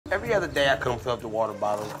Every other day I come fill up the water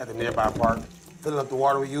bottle at the nearby park, filling up the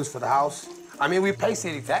water we use for the house. I mean, we pay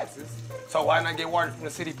city taxes, so why not get water from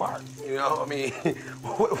the city park? You know, I mean,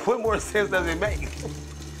 what more sense does it make?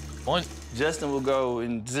 Justin will go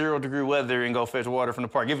in 0-degree weather and go fetch water from the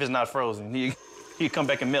park. If it's not frozen, he'll come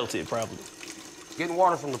back and melt it, probably. Getting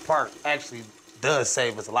water from the park actually does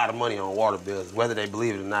save us a lot of money on water bills. Whether they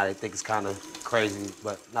believe it or not, they think it's kind of crazy,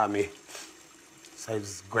 but not me.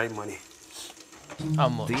 Saves us great money. How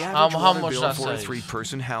much? The average How water much bill that for a saves?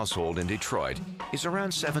 three-person household in Detroit is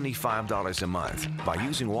around $75 a month. By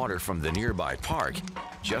using water from the nearby park,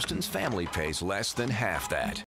 Justin's family pays less than half that.